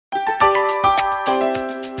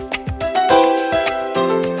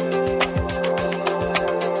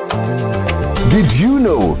Did you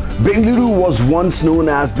know Bengaluru was once known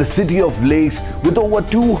as the city of lakes with over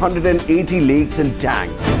 280 lakes and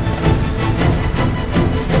tanks?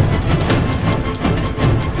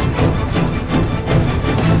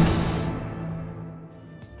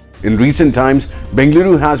 In recent times,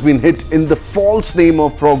 Bengaluru has been hit in the false name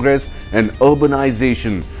of progress and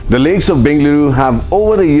urbanization. The lakes of Bengaluru have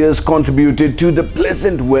over the years contributed to the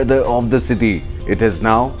pleasant weather of the city. It has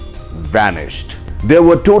now vanished. There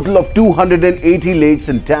were a total of 280 lakes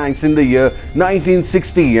and tanks in the year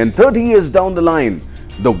 1960, and 30 years down the line,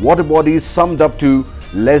 the water bodies summed up to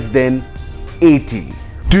less than 80.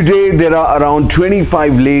 Today, there are around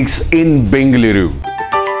 25 lakes in Bengaluru.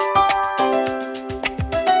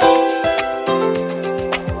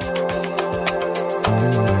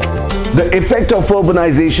 The effect of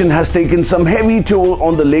urbanization has taken some heavy toll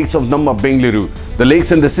on the lakes of Bengaluru. The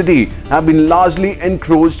lakes in the city have been largely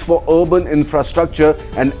encroached for urban infrastructure,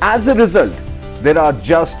 and as a result, there are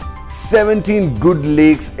just 17 good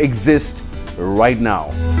lakes exist right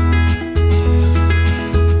now.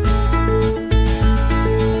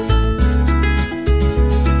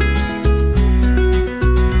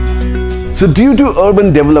 So due to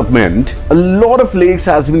urban development, a lot of lakes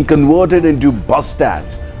has been converted into bus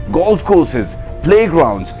stands, golf courses,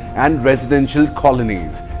 playgrounds and residential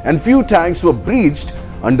colonies, and few tanks were breached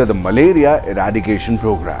under the malaria eradication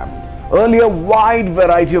program. Earlier, wide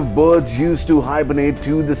variety of birds used to hibernate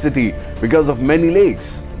to the city because of many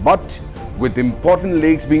lakes, but with important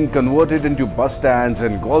lakes being converted into bus stands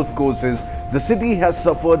and golf courses, the city has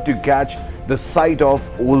suffered to catch the sight of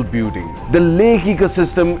old beauty. The lake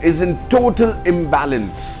ecosystem is in total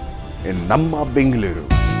imbalance in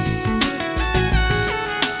Bengaluru.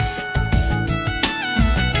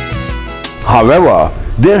 However,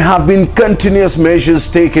 there have been continuous measures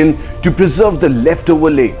taken to preserve the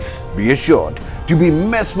leftover lakes. Be assured to be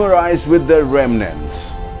mesmerized with their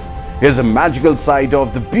remnants. Here's a magical sight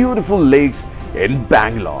of the beautiful lakes in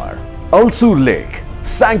Bangalore. Alsur Lake,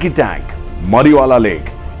 Sankey Tank, Mariwala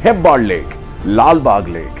Lake, Hebbar Lake,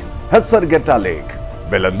 Lalbagh Lake, Hasarghetta Lake,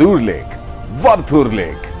 Belandur Lake, Varthur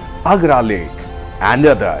Lake, Agra Lake and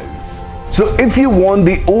others. So if you want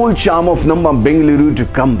the old charm of Bengaluru to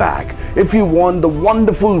come back, if you want the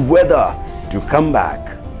wonderful weather to come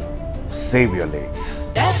back, save your lakes.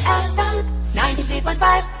 REDFM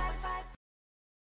 93.5